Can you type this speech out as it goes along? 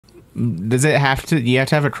Does it have to? You have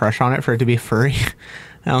to have a crush on it for it to be furry?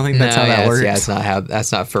 I don't think that's how that works. Yeah,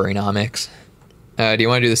 that's not furrynomics. Do you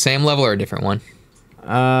want to do the same level or a different one?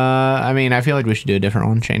 I mean, I feel like we should do a different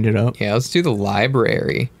one. Change it up. Yeah, let's do the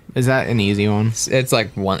library. Is that an easy one? It's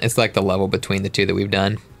like the level between the two that we've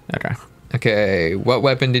done. Okay. Okay, what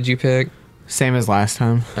weapon did you pick? Same as last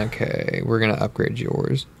time. Okay, we're gonna upgrade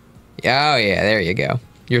yours. Oh yeah, there you go.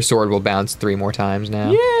 Your sword will bounce 3 more times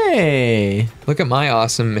now. Yay! Look at my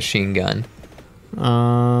awesome machine gun.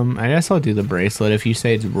 I guess I'll do the bracelet if you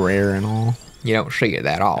say it's rare and all. You don't see it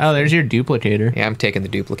that often. Oh, there's your duplicator. Yeah, I'm taking the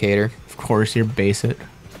duplicator. Of course, you're basic.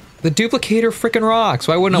 The duplicator freaking rocks.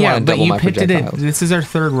 Why wouldn't I want to double my projectiles? This is our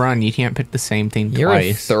 3rd run. You can't pick the same thing You're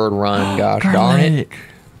twice. a 3rd run, gosh darn it.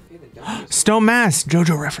 Stone Mask,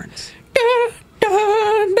 JoJo reference.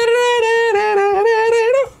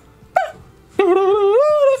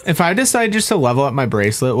 If I decide just to level up my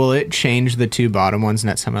bracelet, will it change the 2 bottom ones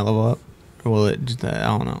next time I level up? Or will it just, I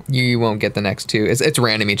don't know. You won't get the next 2. It's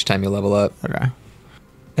random each time you level up. Okay.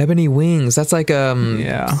 Ebony Wings. That's like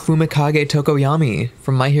Fumikage Tokoyami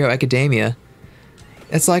from My Hero Academia.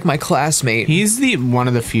 It's like my classmate. He's one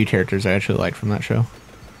of the few characters I actually like from that show.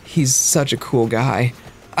 He's such a cool guy.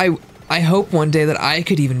 I hope one day that I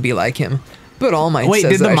could even be like him. But All Might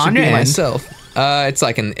says that I should be myself.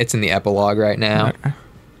 It's in the epilogue right now. Okay.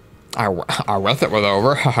 I wish it was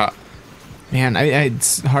over. Man,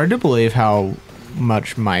 it's hard to believe how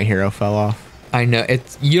much My Hero fell off. I know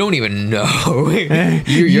you don't even know.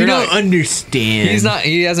 you don't understand.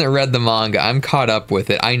 He hasn't read the manga. I'm caught up with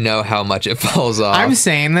it. I know how much it falls off. I'm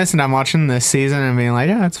saying this and I'm watching this season and being like,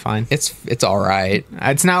 yeah, it's fine. It's all right.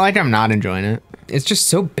 It's not like I'm not enjoying it. It's just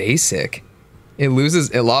so basic. It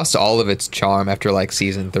lost all of its charm after like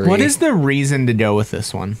season 3. What is the reason to go with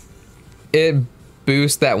this one? It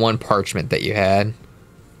boosts that one parchment that you had.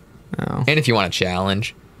 Oh. And if you want a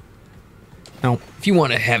challenge. Nope. If you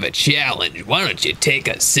want to have a challenge, why don't you take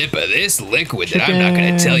a sip of this liquid that I'm not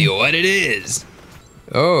going to tell you what it is?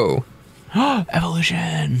 Oh.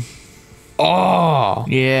 Evolution. Oh.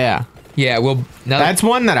 Yeah. Yeah, well, now that's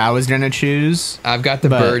one that I was going to choose. I've got the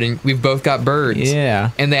bird, and we've both got birds.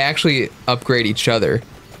 Yeah. And they actually upgrade each other.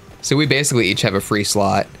 So we basically each have a free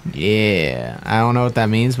slot. Yeah. I don't know what that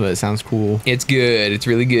means, but it sounds cool. It's good. It's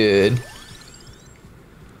really good.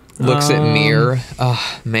 Looks at mirror.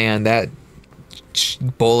 Oh, man, that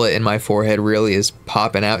bullet in my forehead really is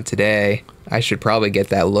popping out today. I should probably get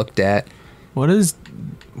that looked at. What does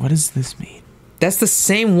this mean? That's the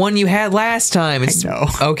same one you had last time. I know.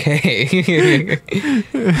 Okay.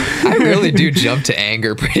 I really do jump to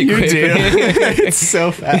anger pretty quickly. You do. It's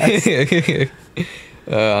so fast.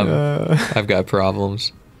 I've got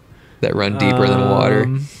problems that run deeper than water.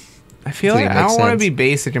 I feel like I don't want to be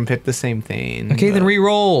basic and pick the same thing. Okay, then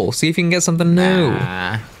re-roll. See if you can get something new.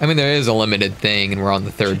 Nah. I mean, there is a limited thing, and we're on the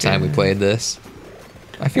 3rd time we played this.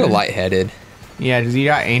 I feel lightheaded. Yeah, because you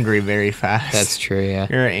got angry very fast. That's true, yeah.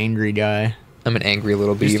 You're an angry guy. I'm an angry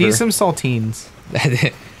little beaver. Just eat some saltines.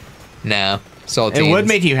 No, saltines. It would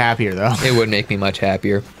make you happier, though. It would make me much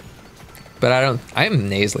happier. But I'm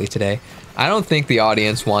nasally today. I don't think the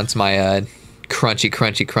audience wants my crunchy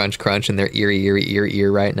crunch in their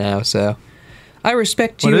ear right now, so I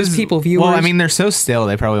respect you as people viewers. Well, I mean, they're so still,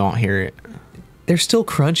 they probably won't hear it. They're still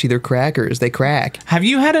crunchy. They're crackers. They crack. Have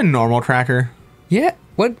you had a normal cracker? Yeah.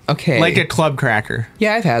 What? Okay. Like a club cracker?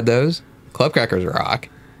 Yeah, I've had those. Club crackers rock.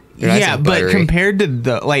 Nice but compared to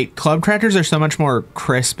the club crackers are so much more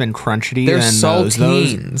crisp and crunchy They're than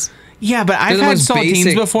saltines. Yeah, but I've had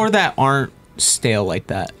saltines before that aren't stale like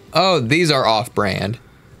that. Oh, these are off-brand.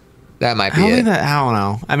 That might be it. I don't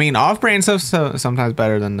know. I mean, off-brand stuff sometimes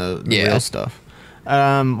better than the real stuff.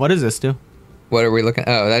 What does this do? What are we looking?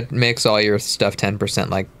 Oh, that makes all your stuff 10%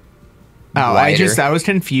 like. Oh, lighter. I was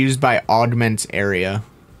confused by augments area.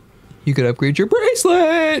 You could upgrade your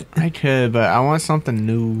bracelet. I could, but I want something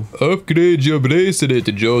new. Upgrade your bracelet,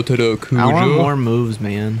 Jotaro-Kujo. I want more moves,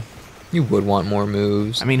 man. You would want more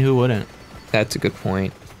moves. I mean, who wouldn't? That's a good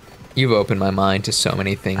point. You've opened my mind to so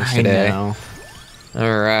many things today. I know.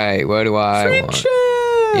 All right, what do I want?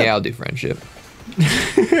 Yeah, I'll do friendship.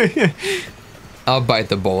 I'll bite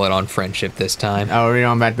the bullet on friendship this time. Oh, are we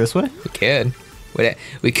going back this way? We could.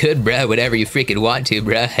 We could, bro. Whatever you freaking want to,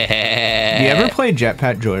 bro. Do you ever play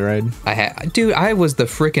Jetpack Joyride? Dude, I was the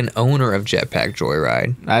freaking owner of Jetpack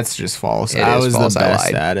Joyride. That's just false. I was the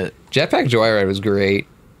best at it. Jetpack Joyride was great.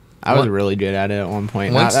 I was really good at it at one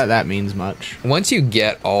point. Not that that means much. Once you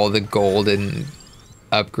get all the golden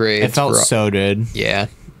upgrades. It felt so good. Yeah.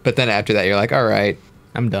 But then after that, you're like, all right.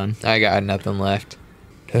 I'm done. I got nothing left.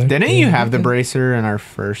 Didn't you have the bracer in our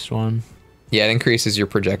first one? Yeah, it increases your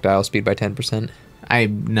projectile speed by 10%.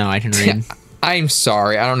 No, I can read. I'm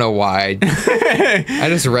sorry. I don't know why. I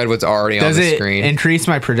just read what's already on the screen. Does it increase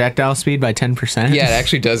my projectile speed by 10%? Yeah, it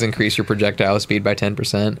actually does increase your projectile speed by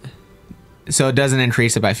 10%. So it doesn't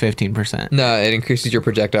increase it by 15%. No, it increases your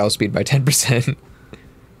projectile speed by 10%.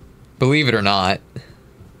 Believe it or not.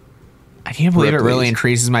 I can't believe it really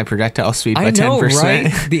increases my projectile speed by 10%.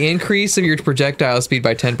 Right? The increase of your projectile speed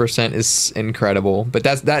by 10% is incredible. But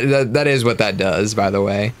that is what that does, by the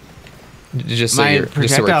way. Just so my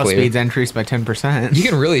projectile speed's increased by 10%. You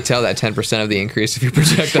can really tell that 10% of the increase of your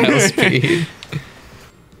projectile speed.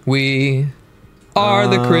 We are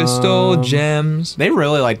the crystal gems. They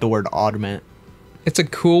really like the word augment. It's a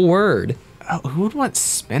cool word. Oh, who would want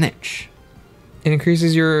spinach? It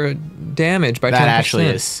increases your damage by 10%. That actually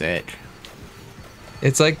is sick.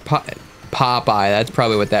 It's like Popeye. That's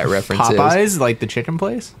probably what that reference is. Popeye's like the chicken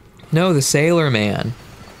place? No, the Sailor Man.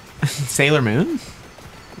 Sailor Moon?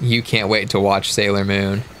 You can't wait to watch Sailor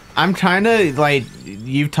Moon. I'm kind of like,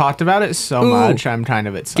 you've talked about it so much, I'm kind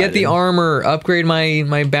of excited. Get the armor, upgrade my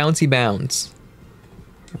bouncy bounce.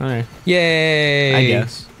 Okay. Yay! I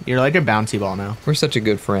guess. You're like a bouncy ball now. We're such a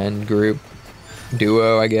good friend group.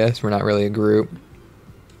 Duo, I guess. We're not really a group.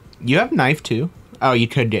 You have knife too? Oh, you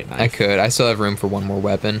could get knife. I could. I still have room for one more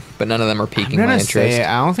weapon, but none of them are piquing my interest.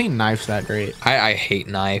 I don't think knife's that great. I hate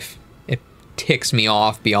knife. It ticks me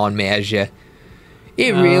off beyond measure.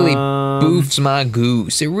 It really boofs my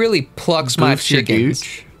goose. It really plucks my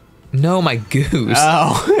chickens. No, my goose.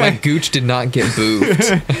 Oh. My gooch did not get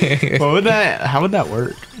boofed. How would that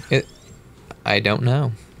work? I don't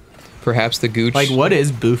know. Perhaps the gooch. Like, what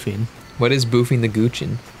is boofing? What is boofing the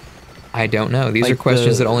goochin? I don't know. These are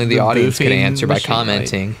questions that only the audience can answer by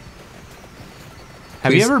commenting.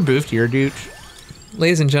 Have you ever boofed your gooch?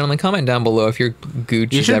 Ladies and gentlemen, comment down below if your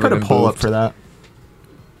gooch has ever been boofed. You should put a poll up for that.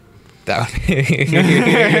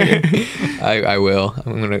 I will.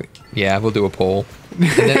 Yeah, we'll do a poll.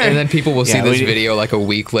 And then people will see this video like a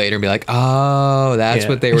week later and be like, oh, that's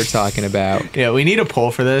what they were talking about. Yeah, we need a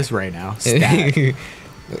poll for this right now. Stat.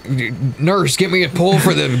 Nurse, get me a poll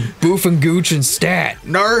for the boof and gooch and stat.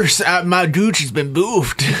 Nurse, my gooch has been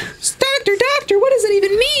boofed. Doctor, what does it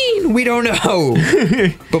even mean? We don't know.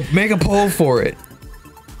 But make a poll for it.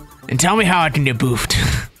 And tell me how I can get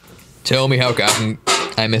boofed. Tell me how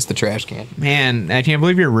I missed the trash can. Man, I can't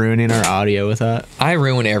believe you're ruining our audio with that. I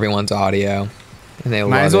ruin everyone's audio. And they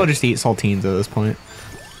might as well just eat saltines at this point.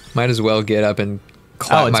 Might as well get up and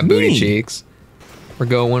clap my booty cheeks. We're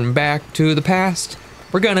going back to the past.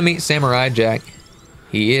 We're gonna meet Samurai Jack.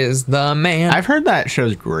 He is the man. I've heard that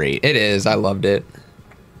show's great. It is. I loved it.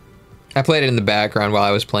 I played it in the background while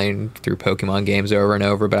I was playing through Pokemon games over and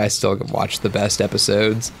over, but I still watched the best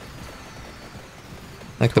episodes.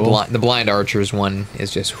 Like the Blind Archers one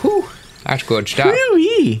is just, whew, that's good stuff.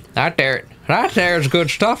 Whee-wee. That there is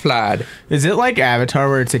good stuff, lad. Is it like Avatar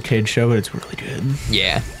where it's a kid's show, but it's really good?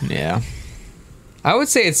 Yeah. Yeah. I would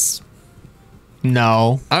say it's...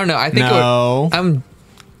 No. I don't know. I think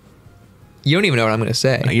you don't even know what I'm going to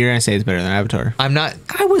say. You're going to say it's better than Avatar.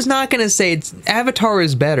 I was not going to say Avatar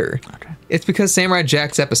is better. Okay. It's because Samurai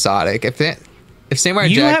Jack's episodic. If Samurai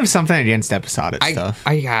Jack... You have something against episodic stuff.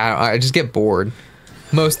 I just get bored.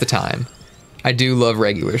 Most of the time. I do love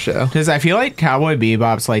regular show. Because I feel like Cowboy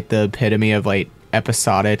Bebop's like the epitome of like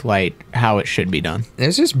episodic, like how it should be done.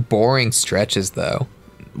 There's just boring stretches though.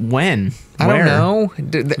 When? I don't know.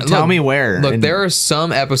 Tell me where. Look, there are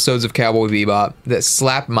some episodes of Cowboy Bebop that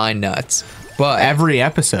slap my nuts. But every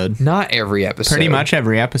episode. Not every episode. Pretty much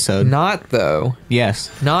every episode. Not though.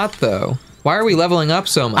 Yes. Not though. Why are we leveling up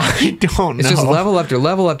so much? I don't know. It's just level after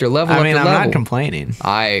level after level after level. I'm not complaining.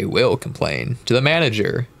 I will complain to the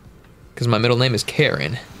manager. Because my middle name is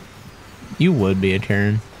Karen. You would be a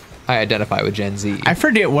Karen. I identify with Gen Z. I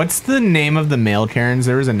forget, what's the name of the male Karens?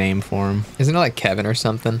 There was a name for him. Isn't it like Kevin or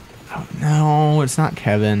something? Oh, no, it's not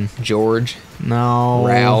Kevin. George? No.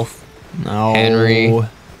 Ralph? No. Henry?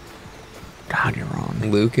 God, you're wrong.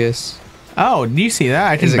 Lucas? Oh, do you see that?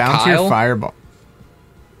 I can bounce your fireball.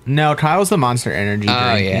 No, Kyle's the Monster Energy drink.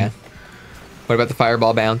 Oh, yeah. What about the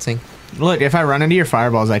fireball bouncing? Look, if I run into your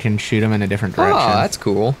fireballs, I can shoot them in a different direction. Oh, that's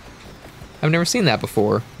cool. I've never seen that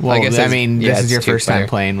before. Well, this is your first time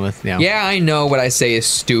playing with... Yeah, I know what I say is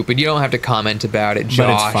stupid. You don't have to comment about it, Josh. But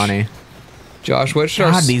it's funny. Josh, what should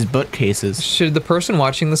God, these bookcases. Should the person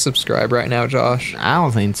watching this subscribe right now, Josh? I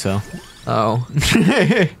don't think so. Oh.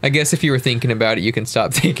 I guess if you were thinking about it, you can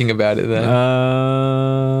stop thinking about it then.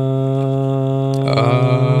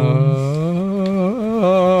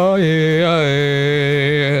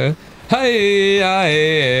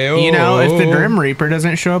 You know, if the Grim Reaper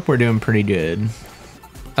doesn't show up, we're doing pretty good.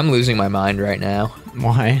 I'm losing my mind right now.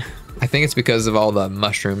 Why? think it's because of all the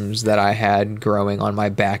mushrooms that I had growing on my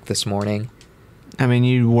back this morning. I mean,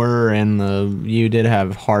 you did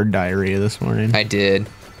have hard diarrhea this morning. I did.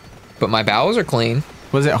 But my bowels are clean.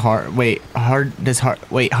 Was it hard? Hard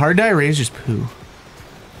diarrhea is just poo.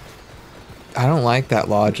 I don't like that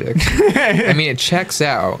logic. I mean, it checks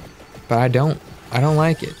out, but I don't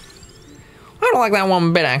like it. I don't like that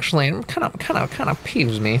one bit, actually. It kind of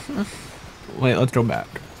peeves me. Wait, let's go back.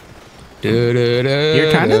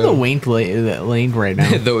 You're kind of the wink link right now.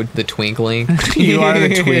 the twinkling. You are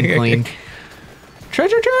the twinkling.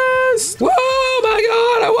 Treasure chest! Whoa, my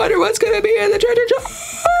God! I wonder what's gonna be in the treasure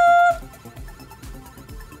chest.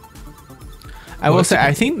 I will say,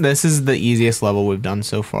 I think this is the easiest level we've done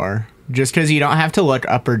so far. Just because you don't have to look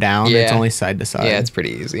up or down. Yeah. It's only side to side. Yeah, it's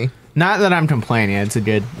pretty easy. Not that I'm complaining. It's a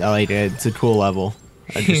good. I like it. It's a cool level.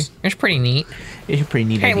 It's pretty neat. It's a pretty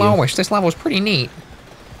neat. Hey, Lois, this level's pretty neat.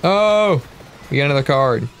 Oh, we got another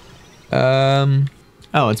card.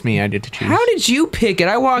 Oh, it's me. I get to choose. How did you pick it?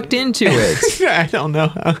 I walked into it. I don't know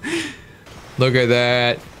how. Look at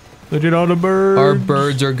that. Look at all the birds. Our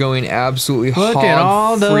birds are going absolutely hog. Look at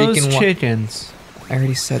all those chickens. I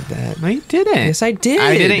already said that. No, you didn't. Yes, I did.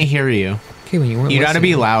 I didn't hear you. Okay, when you weren't listening. You gotta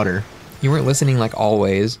be louder. You weren't listening like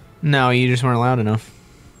always. No, you just weren't loud enough.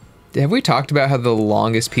 Have we talked about how the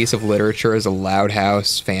longest piece of literature is a Loud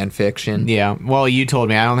House fan fiction? Yeah. Well, you told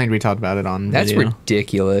me. I don't think we talked about it on That's video.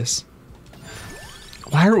 ridiculous.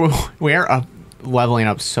 Why are we are leveling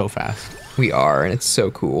up so fast? We are, and it's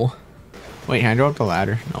so cool. Wait, can I go up the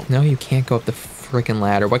ladder? No. No, you can't go up the freaking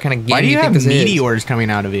ladder. What kind of game Why do you think have this meteors coming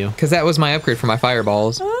out of you? Because that was my upgrade for my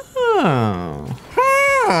fireballs. Oh.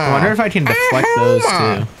 I wonder if I can deflect those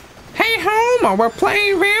too. Hey, Homer, we're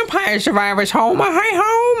playing Vampire Survivors, Homer. Hey,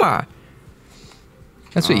 Homer.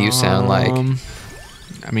 That's what you sound like.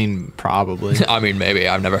 I mean, probably. I mean, maybe.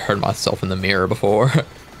 I've never heard myself in the mirror before.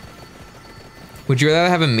 Would you rather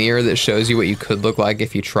have a mirror that shows you what you could look like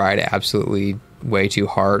if you tried absolutely way too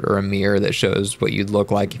hard, or a mirror that shows what you'd look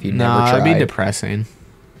like if you never tried? That'd be depressing.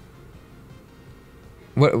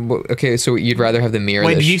 What? Okay, so you'd rather have the mirror.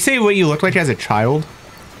 Wait, did you say what you looked like as a child?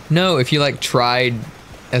 No, if you like tried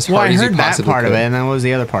as hard as you possibly could. I heard that part of it, and then what was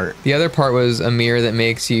the other part? The other part was a mirror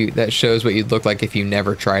that shows what you'd look like if you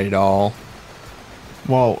never tried at all.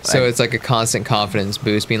 Well, so it's like a constant confidence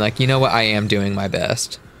boost, being like, you know what, I am doing my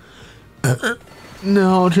best.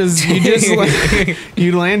 No, because you just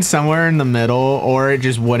you land somewhere in the middle, or it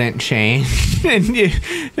just wouldn't change, and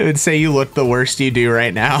it would say you look the worst you do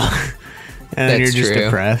right now, and then you're just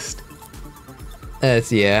depressed.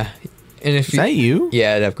 Yeah. And if is that you?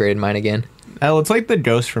 Yeah, it upgraded mine again. Oh, it's like the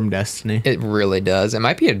ghost from Destiny. It really does. It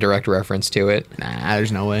might be a direct reference to it. Nah,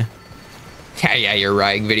 there's no way. Yeah, you're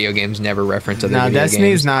right. Video games never reference other video games. No,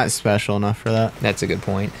 Destiny's not special enough for that. That's a good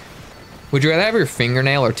point. Would you rather have your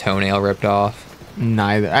fingernail or toenail ripped off?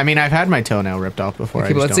 Neither. I mean, I've had my toenail ripped off before.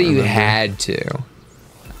 Okay, but let's say you had to.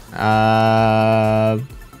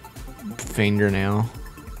 Fingernail.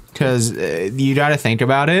 Because you got to think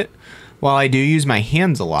about it. While I do use my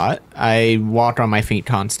hands a lot, I walk on my feet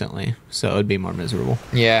constantly, so it would be more miserable.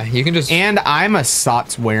 Yeah, you can just... And I'm a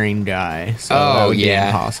socks wearing guy, so that would be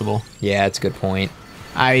impossible. Yeah, that's a good point.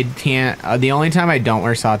 I can't... the only time I don't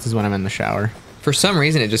wear socks is when I'm in the shower. For some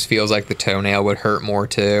reason, it just feels like the toenail would hurt more,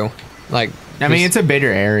 too. Like... I mean, it's a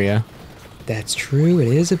bigger area. That's true. It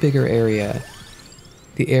is a bigger area.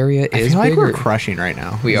 The area is bigger. I feel like we're crushing right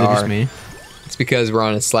now. We are. Is it just me? It's because we're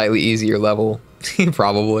on a slightly easier level,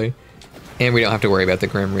 probably. And we don't have to worry about the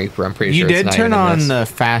Grim Reaper. I'm pretty sure it's not You did turn on the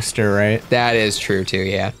faster, right? That is true, too,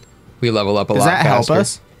 yeah. We level up a lot faster. Does that help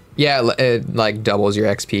us? Yeah, it like doubles your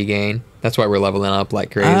XP gain. That's why we're leveling up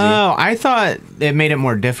like crazy. Oh, I thought it made it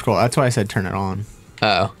more difficult. That's why I said turn it on.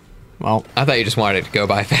 Oh. Well. I thought you just wanted it to go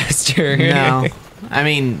by faster. No. I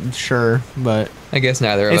mean, sure, but... I guess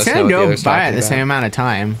neither of us know it's what the going other's to go by at the about. same amount of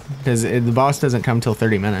time, because the boss doesn't come till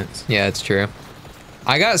 30 minutes. Yeah, it's true.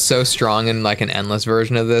 I got so strong in like an endless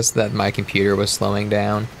version of this that my computer was slowing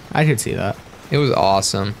down. I could see that. It was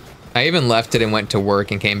awesome. I even left it and went to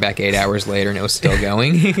work and came back 8 hours later and it was still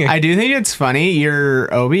going. I do think it's funny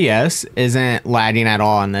your OBS isn't lagging at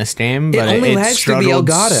all in this game, but it only lags through the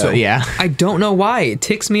Elgato. So, yeah. I don't know why. It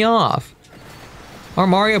ticks me off. Our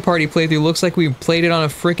Mario Party playthrough looks like we played it on a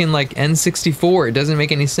freaking like N64. It doesn't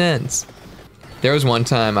make any sense. There was one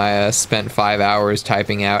time I spent 5 hours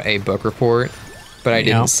typing out a book report, but I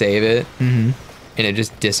didn't save it, and it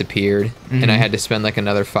just disappeared, and I had to spend like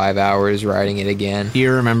another 5 hours writing it again. Do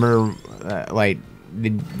you remember,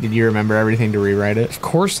 did you remember everything to rewrite it? Of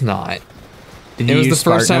course not. It was the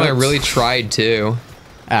first time I really tried to.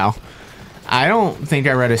 Oh. I don't think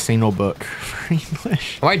I read a single book for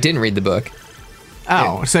English. Oh, I didn't read the book.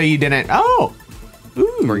 Oh, so you didn't. Oh.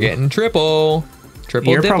 Ooh. We're getting triple.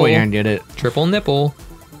 Triple You're nipple. probably going to get it. Triple nipple.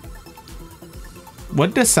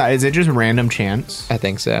 What decides? Is it just random chance? I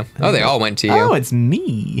think so. Oh, they all went to you. Oh, it's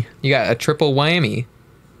me. You got a triple whammy.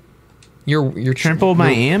 You're Triple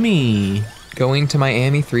Miami. Going to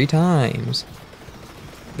Miami 3 times.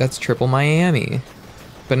 That's triple Miami.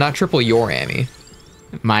 But not triple your Amy.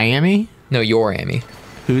 Miami? No, your Amy.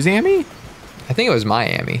 Who's Amy? I think it was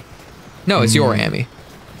Miami. No, it's your Amy.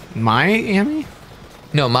 Miami?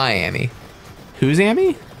 No, Miami. Who's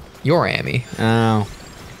Amy? Your Amy. Oh.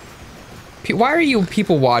 Why are you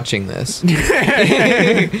people watching this?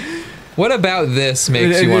 What about this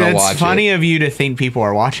makes you want to watch it? It's funny of you to think people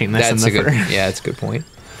are watching this. That's yeah, that's a good point.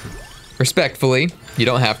 Respectfully, you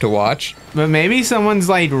don't have to watch. But maybe someone's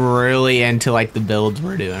like really into like the builds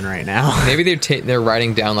we're doing right now. Maybe they're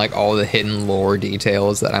writing down like all the hidden lore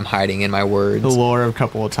details that I'm hiding in my words. The lore of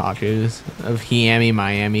CouplaTakus, of He-Ami,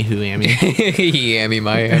 Miami, Who-Ami. He-Ami,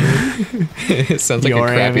 Miami. It sounds like a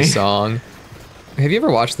crappy song. Have you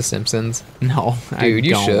ever watched The Simpsons? No, dude,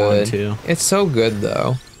 you should. Want to. It's so good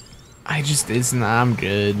though. I'm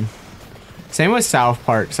good. Same with South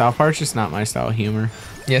Park. South Park's just not my style of humor.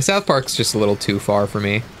 Yeah, South Park's just a little too far for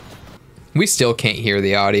me. We still can't hear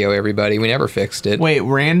the audio, everybody. We never fixed it. Wait,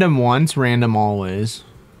 random once, random always.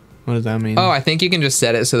 What does that mean? Oh, I think you can just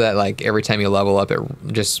set it so that like every time you level up, it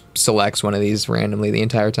just selects one of these randomly the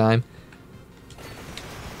entire time.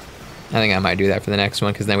 I think I might do that for the next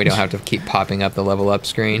one because then we don't have to keep popping up the level up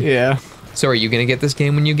screen. Yeah. So are you going to get this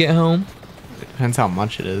game when you get home? Depends how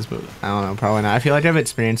much it is, but I don't know. Probably not. I feel like I've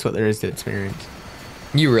experienced what there is to experience.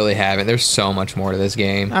 You really haven't. There's so much more to this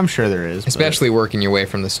game. I'm sure there is. Especially working your way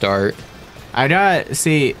from the start.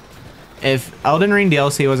 See, if Elden Ring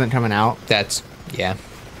DLC wasn't coming out. Yeah.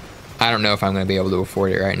 I don't know if I'm going to be able to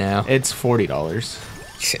afford it right now. It's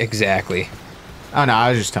 $40. Exactly. Oh, no, I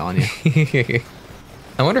was just telling you.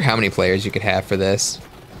 I wonder how many players you could have for this.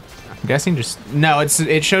 I'm guessing no,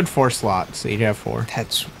 it showed 4 slots, so you'd have 4.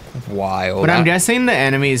 That's wild. But I'm guessing the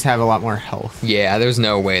enemies have a lot more health. Yeah, there's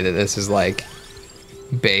no way that this is like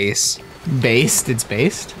base. Based? It's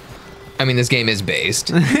based? I mean, this game is based.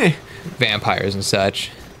 Vampires and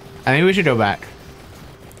such. I think we should go back.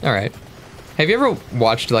 All right. Have you ever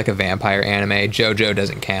watched like a vampire anime? JoJo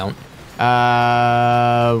doesn't count.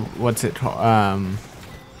 What's it called?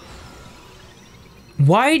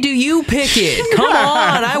 Why do you pick it? Come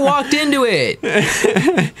on, I walked into it.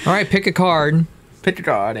 All right, pick a card. Pick a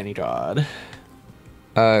card, any card.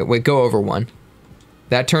 Wait, go over one.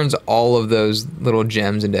 That turns all of those little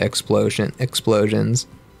gems into explosions.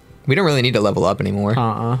 We don't really need to level up anymore.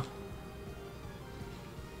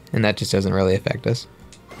 And that just doesn't really affect us.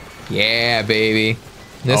 Yeah, baby.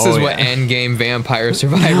 This is what endgame Vampire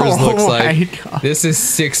Survivors looks like. God. This is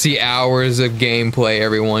 60 hours of gameplay,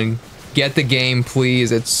 everyone. Get the game,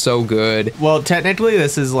 please. It's so good. Well, technically,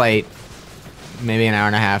 this is like maybe an hour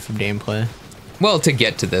and a half of gameplay. Well, to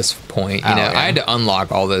get to this point, you know, I had to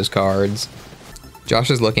unlock all those cards.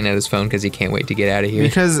 Josh is looking at his phone because he can't wait to get out of here.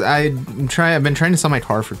 Because I've been trying to sell my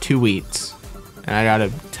car for 2 weeks, and I got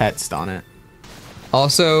a text on it.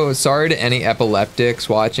 Also, sorry to any epileptics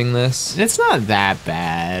watching this. It's not that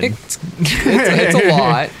bad. It's a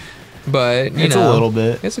lot, but you know, a little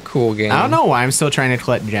bit. It's a cool game. I don't know why I'm still trying to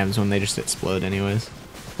collect gems when they just explode anyways.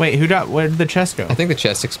 Wait, where did the chest go? I think the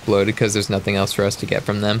chest exploded because there's nothing else for us to get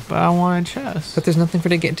from them. But I want a chest. But there's nothing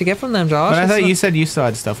to get from them, Josh. But I thought you said you still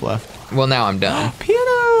had stuff left. Well, now I'm done.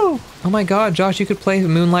 Piano! Oh my god, Josh, you could play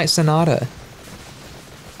Moonlight Sonata.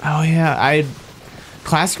 Oh yeah,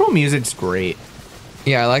 classical music's great.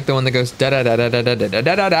 Yeah, I like the one that goes da da da da da da da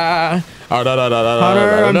da da da.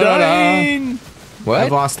 Hunter, I'm dying. What?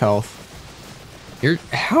 I've lost health.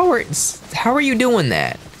 How are you doing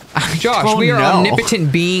that? Josh, we are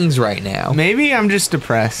omnipotent beings right now. Maybe I'm just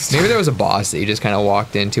depressed. Maybe there was a boss that you just kind of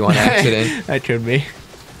walked into on accident. That could be.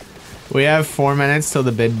 We have 4 minutes till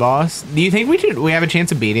the big boss. Do you think we have a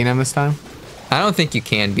chance of beating him this time? I don't think you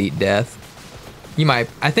can beat death. You might.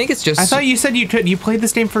 I think it's just. I thought you said you played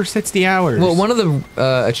this game for 60 hours. Well, one of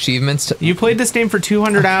the achievements. You played this game for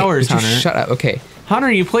 200 hours, Hunter. Shut up. Okay.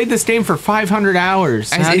 Hunter, you played this game for 500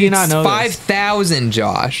 hours. How do you not know 5,000,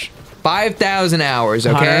 Josh. 5,000 hours,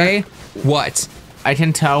 okay? Hunter, what? I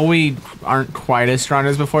can tell we aren't quite as strong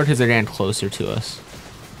as before because they're getting closer to us.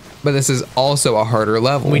 But this is also a harder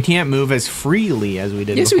level. We can't move as freely as we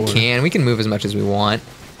did before. Yes, we can. We can move as much as we want.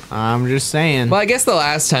 I'm just saying. Well, I guess the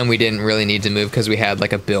last time we didn't really need to move because we had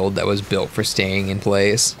like a build that was built for staying in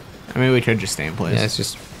place. I mean, we could just stay in place. Yeah, let's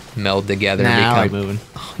just meld together. I like moving.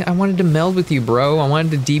 Oh, I wanted to meld with you, bro. I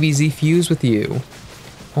wanted to DBZ fuse with you.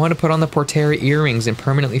 I wanted to put on the Portera earrings and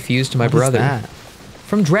permanently fuse to my brother. What is that?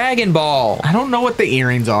 From Dragon Ball. I don't know what the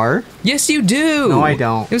earrings are. Yes, you do. No, I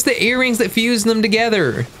don't. It was the earrings that fused them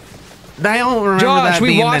together. I don't remember Josh, that we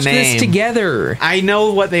being the watched name. this together. I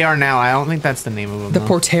know what they are now. I don't think that's the name of them. The though.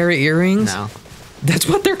 Portera earrings? No. That's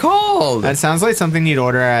what they're called. That sounds like something you'd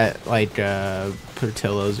order at, like,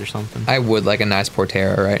 Portillo's or something. I would like a nice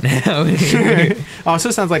Portera right now.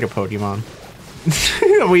 Also sounds like a Pokemon.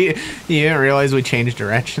 You didn't realize we changed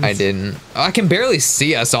directions? I didn't. Oh, I can barely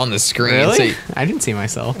see us on the screen. Really? So I didn't see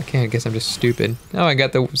myself. I guess I'm just stupid. Oh, I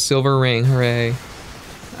got the silver ring. Hooray.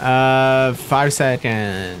 5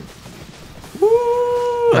 seconds. Woo!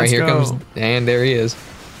 All right, Let's here go. comes... And there he is.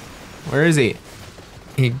 Where is he?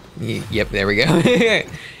 Yep, there we go.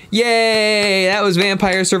 Yay! That was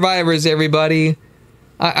Vampire Survivors, everybody.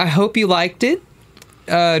 I hope you liked it.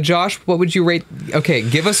 Josh, what would you rate? Okay,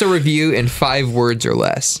 give us a review in 5 words or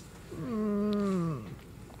less.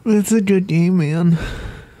 It's a good game, man.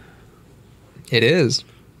 It is.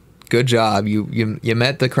 Good job. You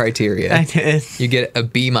met the criteria. I did. You get a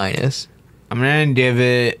B-. I'm gonna give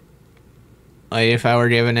it, like, if I were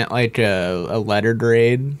giving it like a letter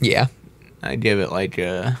grade, Yeah. I'd give it like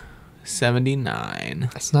a 79.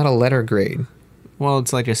 That's not a letter grade. Well,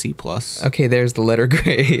 it's like a C+. Okay, there's the letter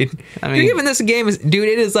grade. I mean, You're giving this a game, dude,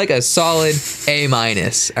 it is like a solid A-.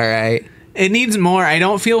 All right? it needs more. I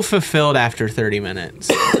don't feel fulfilled after 30 minutes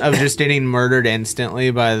of just getting murdered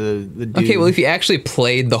instantly by the dude. Okay, well, if you actually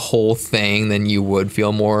played the whole thing, then you would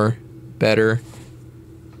feel more better.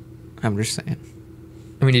 I'm just saying.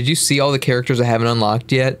 I mean, did you see all the characters I haven't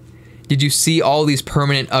unlocked yet? Did you see all these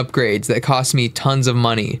permanent upgrades that cost me tons of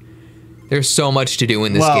money? There's so much to do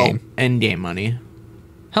in this game. End game money.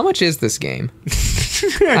 How much is this game?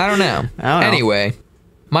 I don't know. I don't know. Anyway,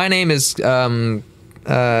 my name is What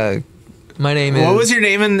was your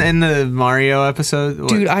name in the Mario episode? What?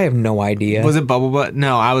 Dude, I have no idea. Was it Bubble Butt?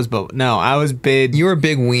 No, I was Bubble. No, I was Big. You were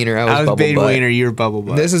Big Wiener. I was Bubble Big Butt. Wiener. You were Bubble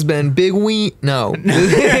Butt. This has been Big Ween. No.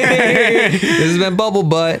 This has been Bubble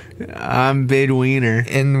Butt. I'm Big Wiener.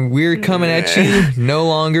 And we're coming at you no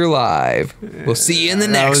longer live. We'll see you in the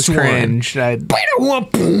next one. Cringe.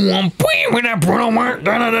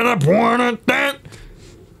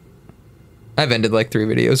 I've ended like 3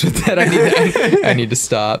 videos with that. I need to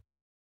stop.